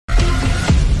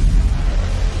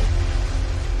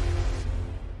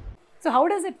So how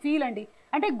does it feel అండి?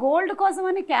 అంటే gold కోసం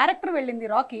అని క్యారెక్టర్ వెళ్ళింది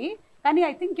రాకీ, కానీ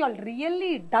I think you all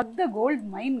really Doug the gold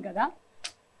mine కదా.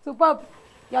 Super,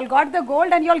 you all got the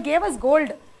gold and you all gave us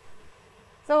gold.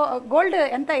 So gold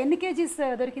ఎన్ని kgs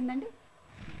దొరికిందండి?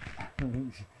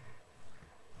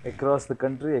 Across the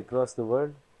country, across the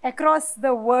world. Across the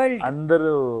world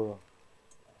అందరూ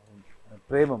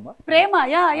ప్రేమ,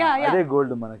 అదే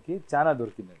gold మనకి చాలా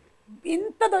దొరికిందండి.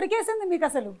 ఇంత దొరికేసింది మీకు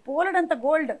అసలు పోలడంత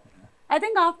gold. I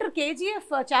think after KGF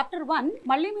chapter 1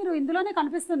 మళ్ళీ మీరు ఇందులోనే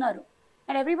కనిపిస్తున్నారు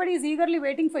and everybody is eagerly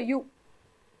waiting for you.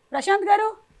 Prashanth గారు,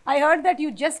 I heard that you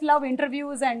just love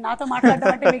interviews and నాతో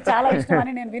మాట్లాడడం అంటే మీకు చాలా ఇష్టం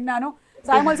అని నేను విన్నాను.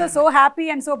 So I'm also so happy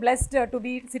and so blessed to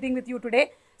be sitting with you today.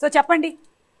 So చెప్పండి,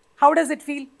 హౌ డస్ ఇట్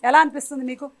ఫీల్? ఎలా అనిపిస్తుంది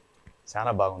మీకు?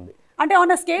 చాలా బాగుంది. అంటే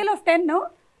on a scale of 10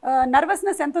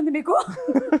 nervousness ఎంత ఉంది మీకు?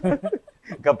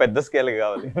 ఇంకా పెద్ద స్కేల్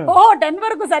కావాలి. 10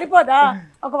 వరకు సరిపోదా?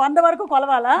 ఒక 100 వరకు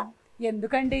కొలవాలా?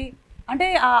 ఎందుకండి, అంటే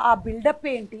ఆ బిల్డప్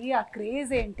ఏంటి, ఆ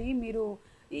క్రేజ్ ఏంటి? మీరు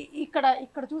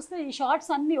ఇక్కడ చూస్తే ఈ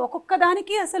షార్ట్స్ అన్ని ఒక్కొక్క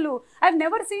దానికి అసలు I have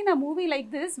never seen a movie like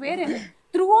this wear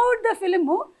through out the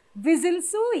film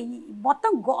whistles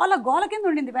మొత్తం గోల కింద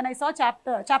ఉండింది when I saw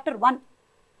chapter 1.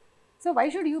 So why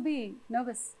should you be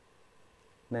nervous?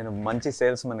 నేను మంచి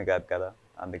సేల్స్ మన్ కాదు కదా,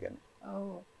 అందుకని.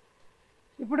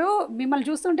 ఇప్పుడు మిమ్మల్ని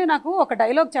చూస్తుంటే నాకు ఒక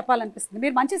డైలాగ్ చెప్పాలనిపిస్తుంది.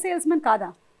 మీరు మంచి సేల్స్మెన్ కాదా?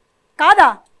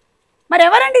 మరి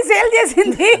ఎవరండి సేల్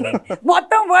చేసింది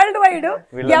మొత్తం వరల్డ్ వైడ్?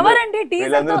 ఎవరండి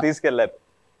తీసుకెళ్లారు?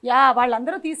 యా,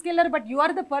 వాళ్ళందరూ తీసుకెళ్లారు. But you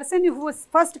are the person who was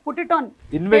first put it on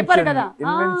paper కదా.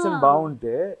 ఇన్వెన్షన్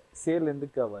బాగుంటే సేల్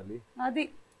ఎందుకు కావాలి? అది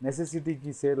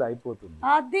నెసెసిటీకి సేల్ అయిపోతుంది.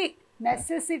 అది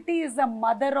necessity is the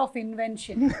mother of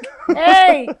invention.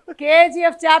 ఏయ్,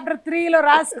 KGF చాప్టర్ 3లో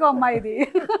రాసుకోమ్మా ఇది.